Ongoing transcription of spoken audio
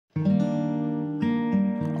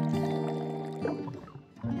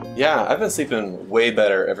Yeah, I've been sleeping way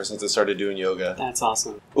better ever since I started doing yoga. That's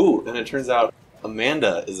awesome. Ooh, and it turns out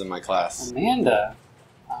Amanda is in my class. Amanda?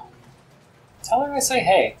 Tell her I say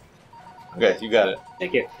hey. Okay, you got it.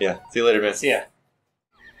 Thank you. Yeah, see you later, man. See ya.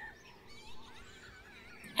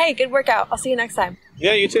 Hey, good workout. I'll see you next time.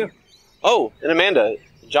 Yeah, you too. Oh, and Amanda,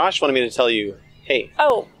 Josh wanted me to tell you, hey.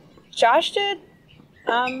 Oh, Josh did?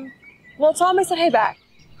 Well, tell him I said hey back.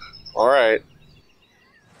 All right.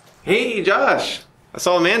 Hey, Josh. I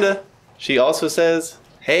saw Amanda. She also says,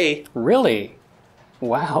 hey. Really?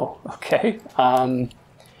 Wow, okay.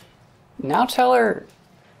 Now tell her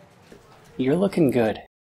you're looking good.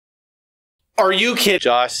 Are you kidding?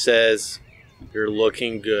 Josh says, you're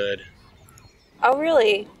looking good. Oh,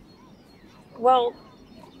 really? Well,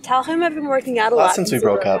 tell him I've been working out a lot Since we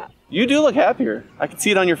broke up. You do look happier. I can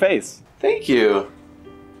see it on your face. Thank you.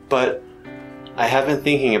 But I have been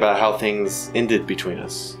thinking about how things ended between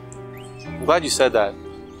us. I'm glad you said that,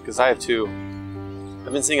 because I have too.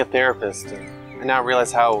 I've been seeing a therapist, and I now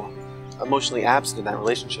realize how emotionally absent in that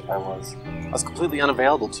relationship I was. I was completely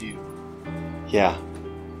unavailable to you. Yeah.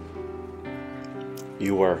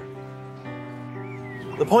 You were.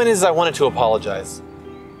 The point is, I wanted to apologize.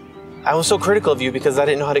 I was so critical of you because I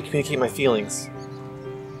didn't know how to communicate my feelings.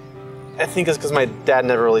 I think it's because my dad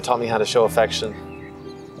never really taught me how to show affection.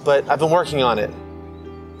 But I've been working on it.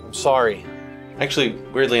 I'm sorry. Actually,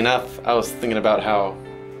 weirdly enough, I was thinking about how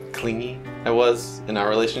clingy I was in our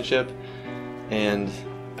relationship. And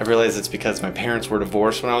I realized it's because my parents were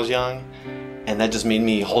divorced when I was young. And that just made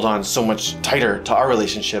me hold on so much tighter to our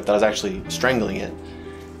relationship that I was actually strangling it.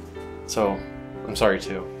 So, I'm sorry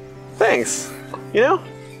too. Thanks. You know,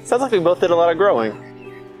 sounds like we both did a lot of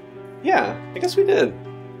growing. Yeah, I guess we did.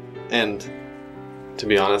 And to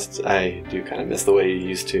be honest, I do kind of miss the way you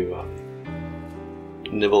used to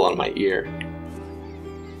nibble on my ear.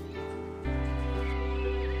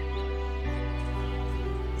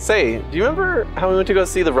 Say, do you remember how we went to go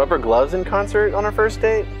see the Rubber Gloves in concert on our first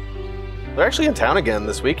date? They're actually in town again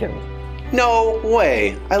this weekend. No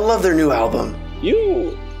way! I love their new album.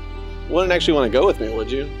 You wouldn't actually want to go with me,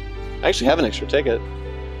 would you? I actually have an extra ticket.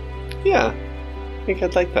 Yeah, I think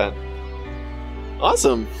I'd like that.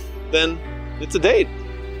 Awesome. Then it's a date.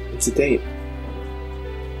 It's a date.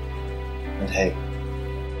 And hey.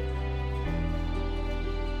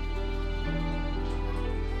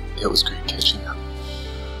 It was great catching up.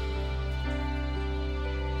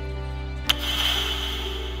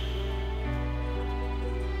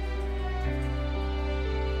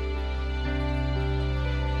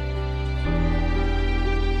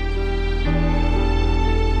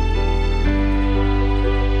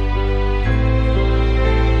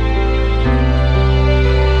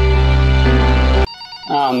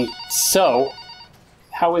 So,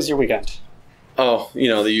 how was your weekend? Oh, you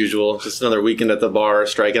know, the usual. Just another weekend at the bar,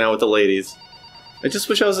 striking out with the ladies. I just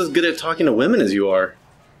wish I was as good at talking to women as you are.